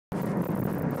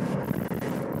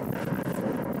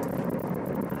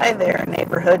Hi there,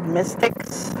 neighborhood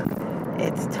mystics.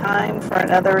 It's time for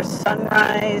another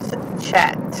sunrise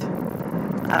chat.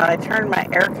 I turned my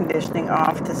air conditioning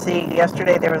off to see.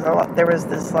 Yesterday there was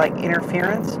this like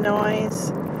interference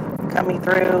noise coming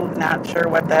through. Not sure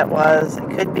what that was. It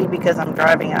could be because I'm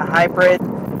driving a hybrid,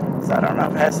 so I don't know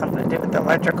if it has something to do with the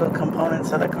electrical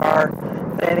components of the car.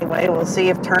 But anyway, we'll see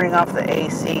if turning off the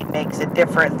AC makes a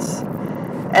difference.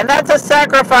 And that's a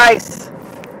sacrifice.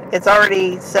 It's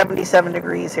already 77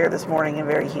 degrees here this morning and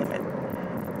very humid.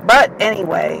 But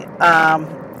anyway,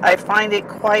 I find it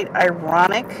quite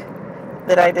ironic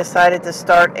that I decided to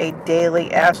start a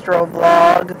daily astro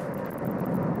vlog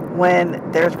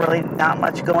when there's really not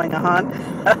much going on.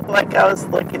 Like I was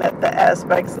looking at the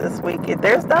aspects this week, and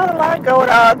there's not a lot going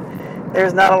on.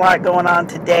 There's not a lot going on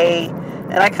today,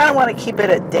 and I kind of want to keep it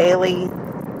a daily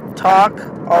talk,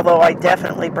 although I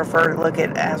definitely prefer to look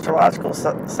at astrological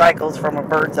cycles from a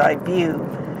bird's eye view.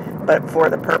 But for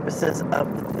the purposes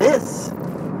of this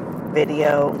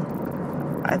video,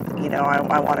 I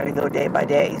wanted to go day by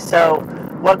day. So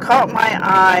what caught my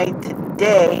eye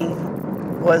today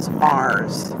was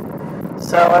Mars.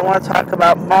 So I want to talk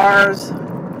about Mars,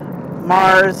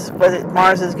 what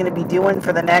Mars is going to be doing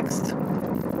for the next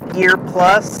year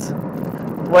plus,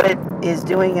 what it is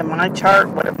doing in my chart,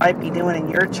 what it might be doing in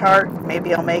your chart.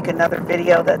 Maybe I'll make another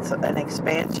video that's an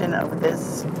expansion of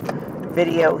this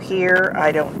video here.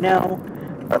 I don't know.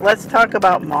 But let's talk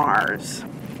about Mars.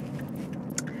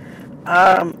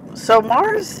 So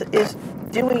Mars is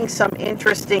doing some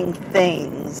interesting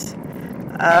things.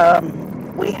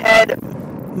 We had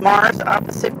Mars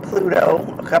opposite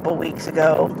Pluto a couple weeks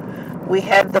ago. We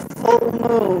had the full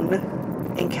moon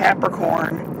in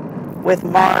Capricorn, with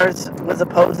Mars was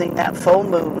opposing that full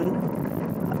moon.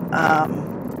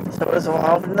 So it was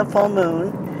involved in the full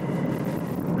moon.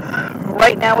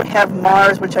 Right now we have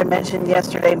Mars, which I mentioned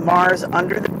yesterday, Mars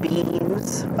under the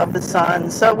beams of the sun.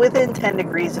 So within 10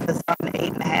 degrees of the sun,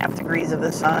 8.5 degrees of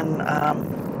the sun.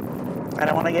 I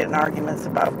don't want to get in arguments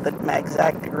about the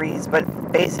exact degrees,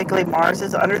 but basically Mars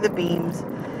is under the beams.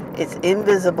 It's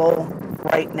invisible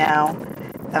right now.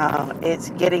 It's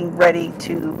getting ready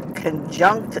to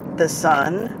conjunct the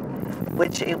sun,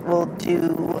 which it will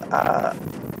do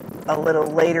a little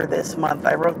later this month.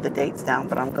 I wrote the dates down,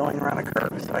 but I'm going around a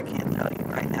curve, so I can't tell you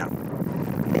right now.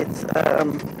 It's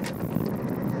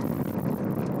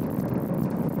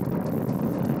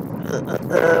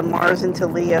Mars into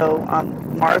Leo.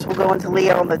 Mars will go into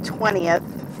Leo on the 20th.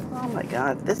 Oh my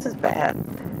God, this is bad.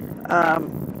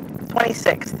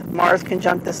 26th. Mars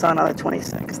conjunct the sun on the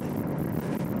 26th.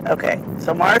 Okay,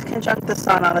 so Mars conjunct the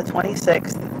sun on the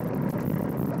 26th.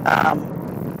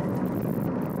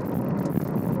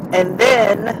 And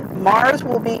then Mars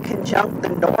will be conjunct the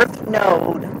North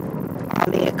Node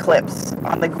on the eclipse,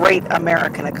 on the Great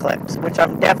American Eclipse, which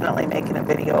I'm definitely making a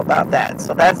video about that.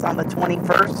 So that's on the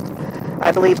 21st.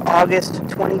 I believe August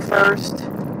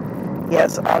 21st.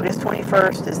 Yes, August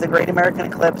 21st is the Great American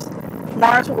Eclipse.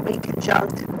 Mars will be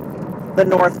conjunct the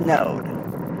North Node.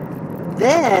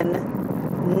 Then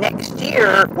next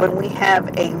year, when we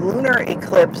have a lunar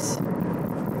eclipse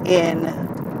in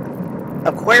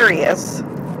Aquarius,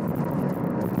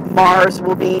 Mars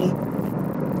will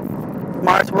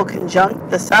conjunct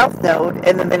the South Node,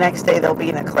 and then the next day there'll be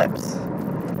an eclipse.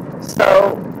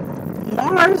 So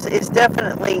Mars is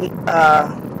definitely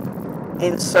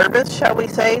in service, shall we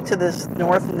say, to this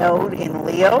North Node in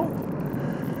Leo.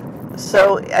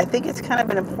 So I think it's kind of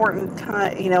an important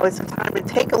time. It's a time to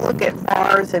take a look at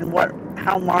Mars and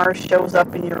how Mars shows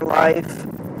up in your life,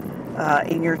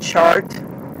 in your chart,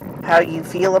 how you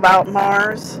feel about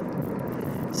Mars.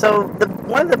 So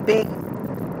one of the big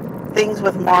things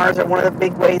with Mars, or one of the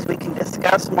big ways we can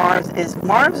discuss Mars is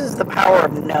the power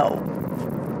of no.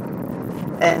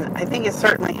 And I think it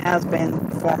certainly has been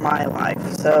for my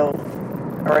life,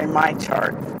 or in my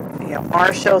chart.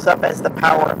 Mars shows up as the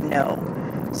power of no.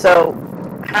 So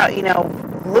how,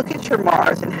 look at your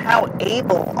Mars and how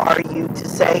able are you to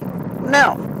say,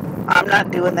 no, I'm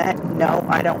not doing that. No,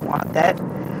 I don't want that.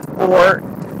 Or,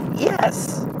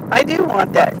 yes, I do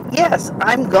want that. Yes,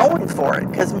 I'm going for it.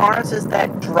 Because Mars is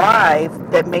that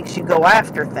drive that makes you go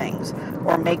after things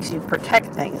or makes you protect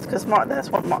things. Because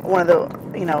that's what one of the,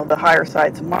 the higher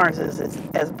sides of Mars is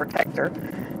as a protector.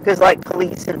 Because like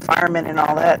police and firemen and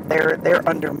all that, they're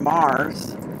under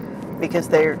Mars because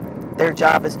their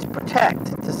job is to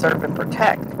protect, to serve and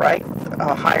protect, right?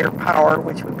 A higher power,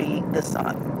 which would be the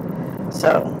sun.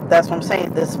 So that's what I'm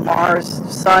saying. This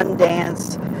Mars-Sun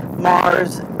dance,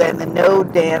 Mars, then the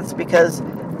node dance, because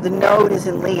the node is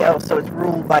in Leo, so it's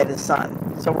ruled by the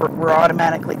sun. So we're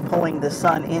automatically pulling the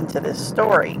sun into this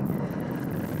story.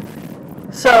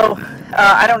 So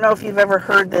I don't know if you've ever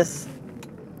heard this.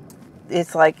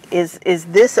 It's like, is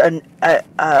this a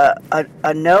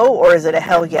no, or is it a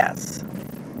hell yes?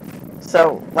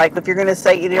 So, like, if you're going to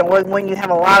say, when you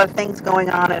have a lot of things going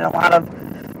on and a lot of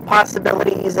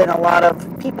possibilities and a lot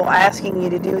of people asking you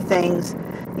to do things,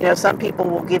 some people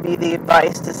will give you the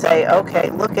advice to say, okay,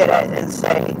 look at it and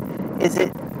say, is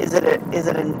it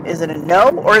a no,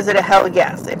 or is it a hell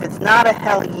yes? If it's not a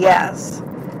hell yes,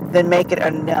 then make it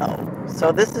a no.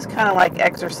 So this is kind of like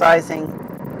exercising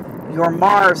your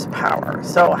Mars power.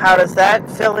 So how does that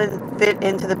fit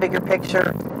into the bigger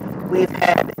picture? We've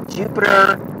had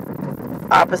Jupiter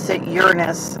opposite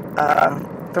Uranus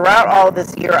throughout all of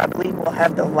this year. I believe we'll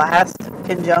have the last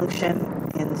conjunction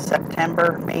in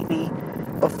September, maybe,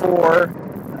 before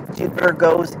Jupiter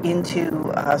goes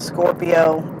into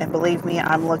Scorpio. And believe me,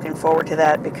 I'm looking forward to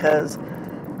that, because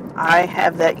I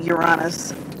have that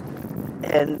Uranus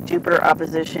and Jupiter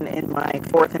opposition in my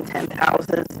 4th and 10th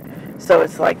houses. So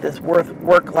it's like this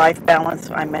work-life balance.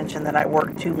 I mentioned that I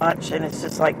work too much, and it's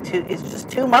just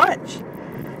too much.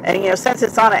 And, since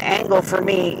it's on an angle for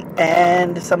me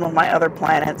and some of my other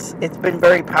planets, it's been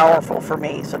very powerful for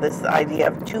me. So this idea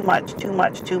of too much,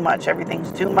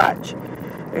 everything's too much.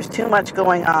 There's too much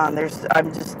going on. There's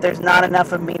not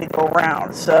enough of me to go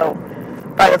around. So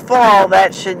by the fall,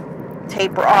 that should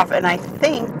taper off. And I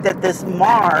think that this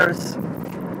Mars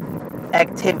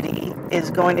activity is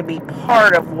going to be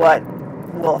part of what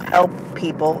will help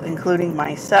people, including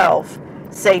myself,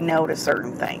 say no to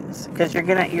certain things, because you're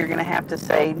gonna have to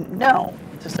say no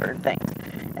to certain things.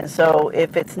 And so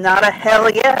if it's not a hell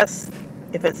yes,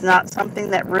 if it's not something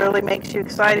that really makes you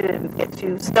excited and gets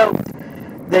you stoked,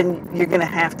 then you're gonna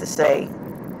have to say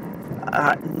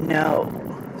no.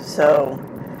 So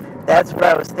that's what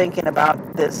I was thinking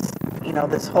about this,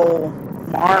 this whole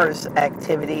Mars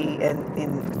activity and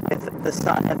with the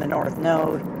Sun and the North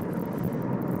Node.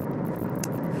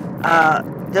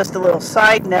 Just a little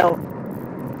side note,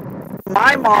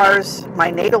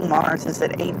 my natal Mars is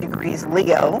at 8 degrees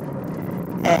Leo,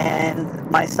 and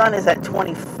my Sun is at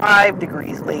 25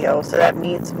 degrees Leo, so that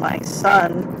means my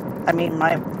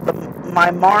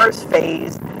Mars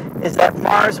phase is that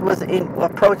Mars was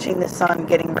approaching the Sun,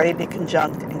 getting ready to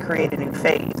conjunct and create a new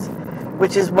phase,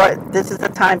 which is this is the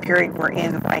time period we're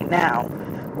in right now.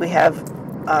 We have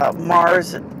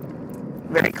Mars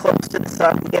very close to the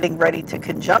Sun, getting ready to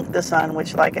conjunct the Sun,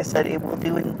 which, like I said, it will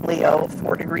do in Leo,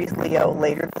 4 degrees Leo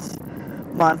later this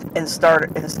month, and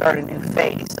start a new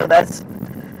phase.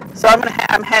 So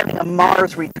I'm having a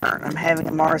Mars return. I'm having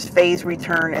a Mars phase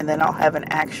return, and then I'll have an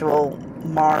actual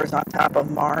Mars on top of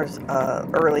Mars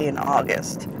early in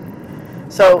August.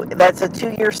 So that's a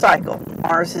 2-year cycle.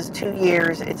 Mars is 2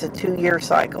 years. It's a 2-year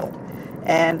cycle,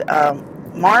 and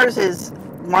Mars is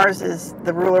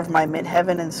the ruler of my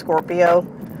midheaven in Scorpio,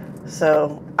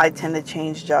 so I tend to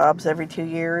change jobs every 2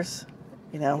 years.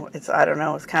 I don't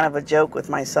know, it's kind of a joke with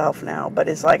myself now, but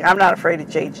it's like, I'm not afraid to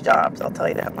change jobs, I'll tell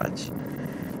you that much.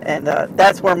 And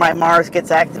that's where my Mars gets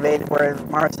activated, where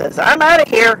Mars says, I'm out of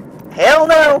here, hell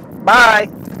no, bye.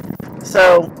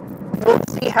 So we'll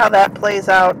see how that plays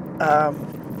out.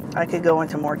 I could go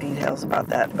into more details about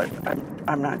that, but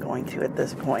I'm not going to at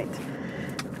this point.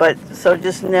 But so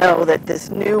just know that this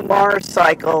new Mars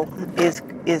cycle is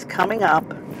coming up.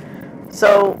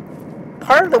 So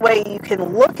part of the way you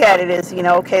can look at it is,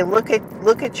 okay, look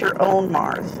at your own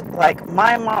Mars. Like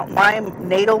my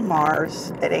natal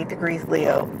Mars at 8 degrees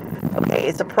Leo. Okay,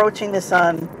 it's approaching the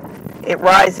Sun. It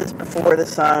rises before the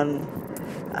Sun,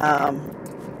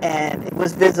 and it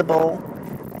was visible,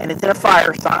 and it's in a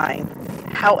fire sign.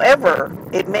 However,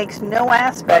 it makes no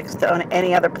aspects to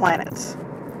any other planets.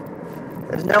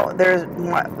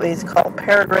 It's called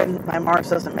peregrine. My Mars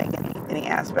doesn't make any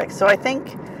aspects. So I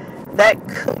think that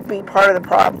could be part of the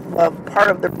problem, part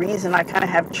of the reason I kind of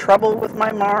have trouble with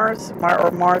my Mars.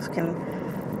 Mars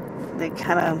they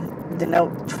kind of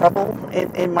denote trouble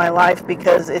in my life,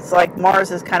 because it's like Mars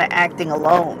is kind of acting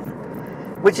alone,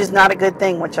 which is not a good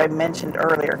thing, which I mentioned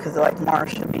earlier, because like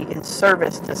Mars should be in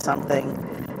service to something,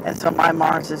 and so my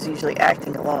Mars is usually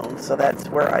acting alone. So that's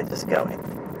where I just go,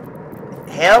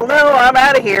 hell no, I'm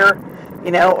out of here,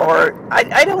 or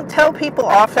I don't tell people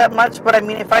off that much, but I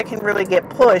mean, if I can really get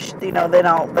pushed, then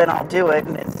I'll do it,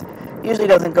 and it usually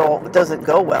doesn't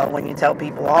go well when you tell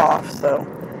people off. So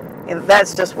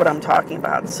that's just what I'm talking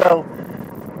about. So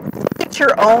look at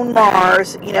your own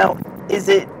Mars. Is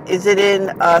it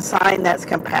in a sign that's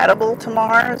compatible to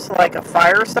Mars, like a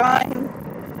fire sign,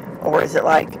 or is it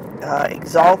like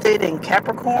exalted in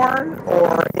Capricorn,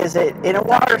 or is it in a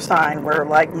water sign where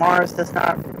like Mars is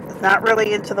not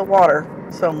really into the water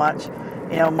so much?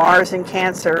 Mars in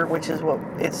Cancer, which is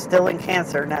it's still in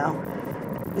Cancer now,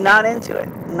 not into it.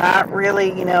 Not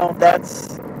really,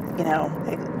 that's,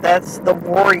 that's the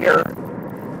warrior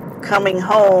coming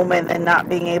home and then not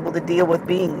being able to deal with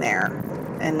being there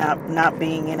and not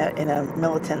being in a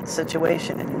militant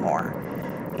situation anymore.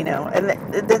 And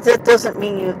that doesn't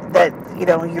mean that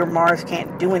your Mars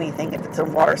can't do anything if it's a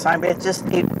water sign, but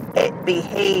it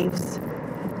behaves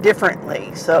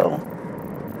differently. So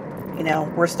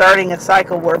we're starting a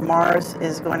cycle where Mars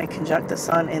is going to conjunct the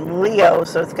Sun in Leo,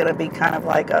 so it's going to be kind of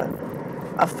like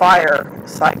a fire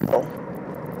cycle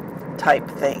type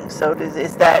thing. So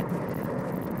is that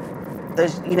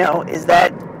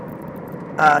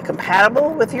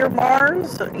compatible with your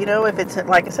Mars? If it's,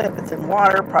 like I said, if it's in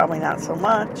water, probably not so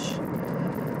much.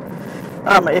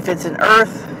 If it's in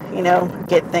Earth,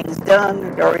 get things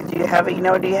done. Or do you have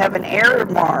an air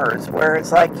Mars where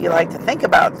it's like you like to think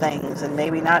about things and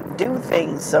maybe not do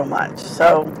things so much?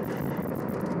 So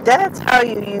that's how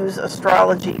you use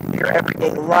astrology in your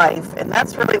everyday life, and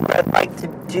that's really what I'd like to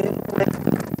do with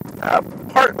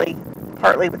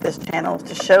partly with this channel,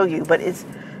 to show you. But it's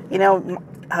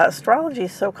astrology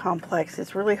is so complex,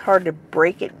 it's really hard to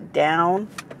break it down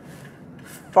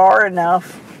far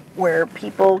enough where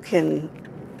people can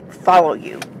follow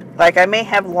you. Like, I may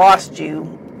have lost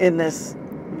you in this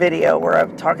video where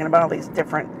I'm talking about all these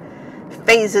different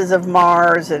phases of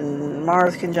Mars, and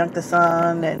Mars conjunct the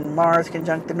Sun, and Mars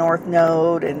conjunct the North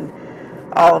Node, and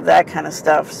all of that kind of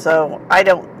stuff. So I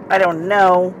don't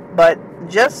know, but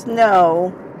just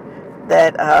know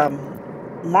that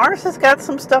Mars has got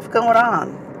some stuff going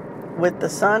on with the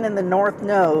Sun in the North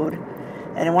Node,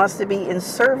 and it wants to be in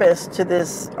service to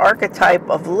this archetype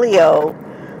of Leo,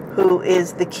 who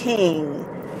is the king,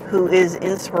 who is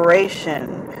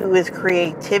inspiration, who is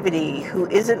creativity, who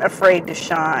isn't afraid to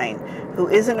shine, who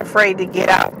isn't afraid to get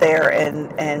out there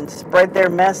and spread their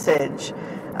message,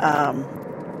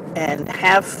 and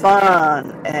have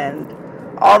fun, and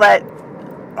all that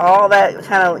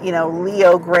kind of,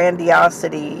 Leo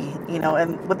grandiosity,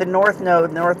 and with the North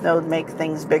Node makes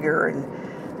things bigger,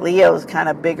 and Leo's kind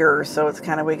of bigger, so it's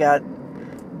kind of, we got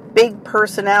big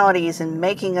personalities and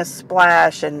making a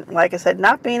splash, and like I said,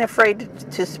 not being afraid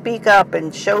to speak up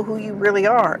and show who you really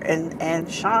are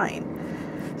and shine.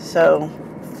 So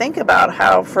think about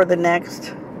how for the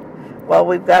next, well,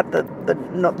 we've got the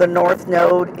North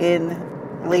Node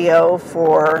in Leo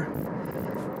for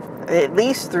at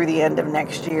least through the end of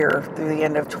next year, through the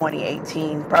end of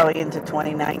 2018, probably into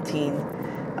 2019.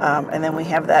 And then we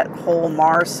have that whole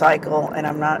Mars cycle,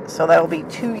 and so that'll be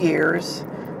 2 years.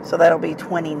 So that'll be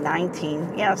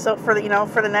 2019. Yeah, so for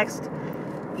the next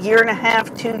year and a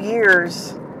half, 2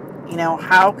 years,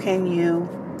 how can you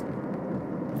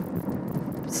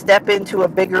step into a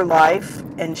bigger life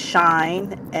and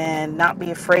shine and not be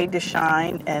afraid to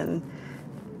shine, and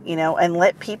and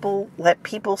let people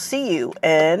see you,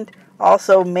 and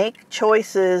also make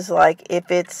choices, like if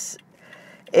it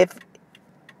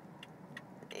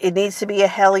needs to be a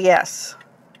hell yes.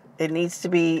 It needs to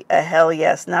be a hell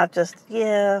yes, not just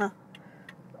yeah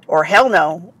or hell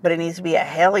no, but it needs to be a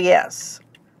hell yes.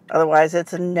 Otherwise,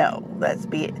 it's a no.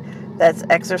 That's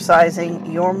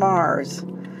exercising your Mars.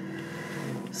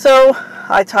 So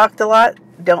I talked a lot.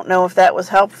 Don't know if that was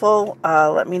helpful.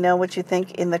 Let me know what you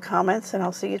think in the comments, and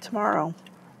I'll see you tomorrow.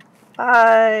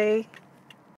 Bye.